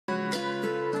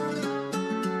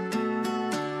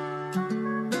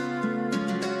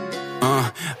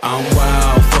I'm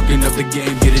wild, fucking up the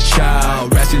game, get a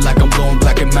child. Raspy like I'm blowing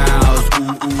black and miles. Ooh,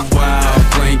 ooh, wow,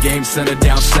 playing games, center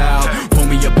down south. Pull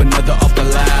me up another off the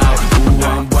loud. Ooh,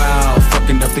 I'm wild,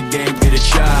 fucking up the game, get a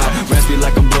child. Raspy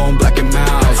like I'm blowing black and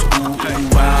miles. Ooh, ooh,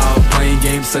 wow, playing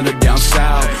games, center down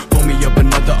south. Pull me up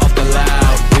another off the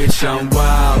loud. Bitch, I'm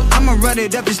wild. I'ma run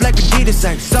it up just like Adidas,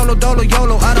 ayy. Solo, dolo,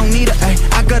 YOLO, I don't need a, ayy.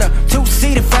 I got a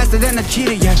two-seater faster than a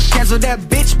cheetah, yeah. Cancel that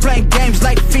bitch playing games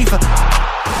like FIFA.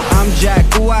 I'm Jack,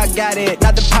 ooh, I got it,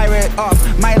 not the pirate off.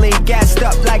 Miley gassed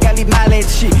up like I leave mileage.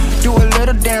 She do a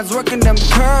little dance, working them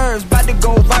curves, bout to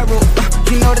go viral.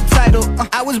 You know the title.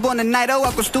 I was born a night, oh,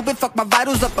 I go stupid, fuck my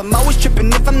vitals up. I'm always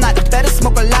tripping if I'm not the better.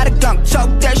 Smoke a lot of gunk, talk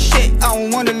that shit. I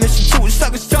don't wanna listen to it,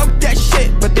 suckers talk that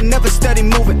shit, but they never steady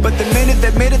moving. But the minute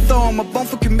they made it, throw 'em a bone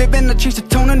for commitment. I change the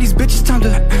tone on these bitches, time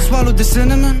to swallow the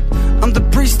cinnamon. I'm the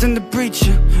priest and the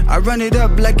preacher, I run it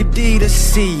up like Adidas,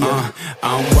 see ya.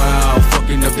 I'm wild,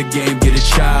 fucking up the game, get a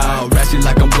child. Raspy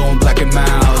like I'm blowing black and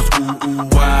miles. Ooh, ooh,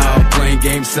 wow, playing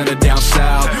games, center down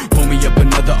south. Pull me up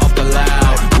another off the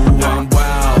loud. Ooh, I'm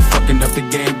wild, fucking up the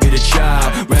game, get a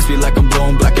child. Raspy like I'm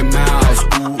blowing black and miles.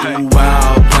 Ooh, ooh,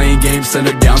 wow, playing games,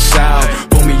 center down south.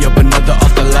 Pull me up another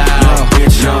off the loud.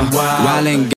 Bitch, I'm wild.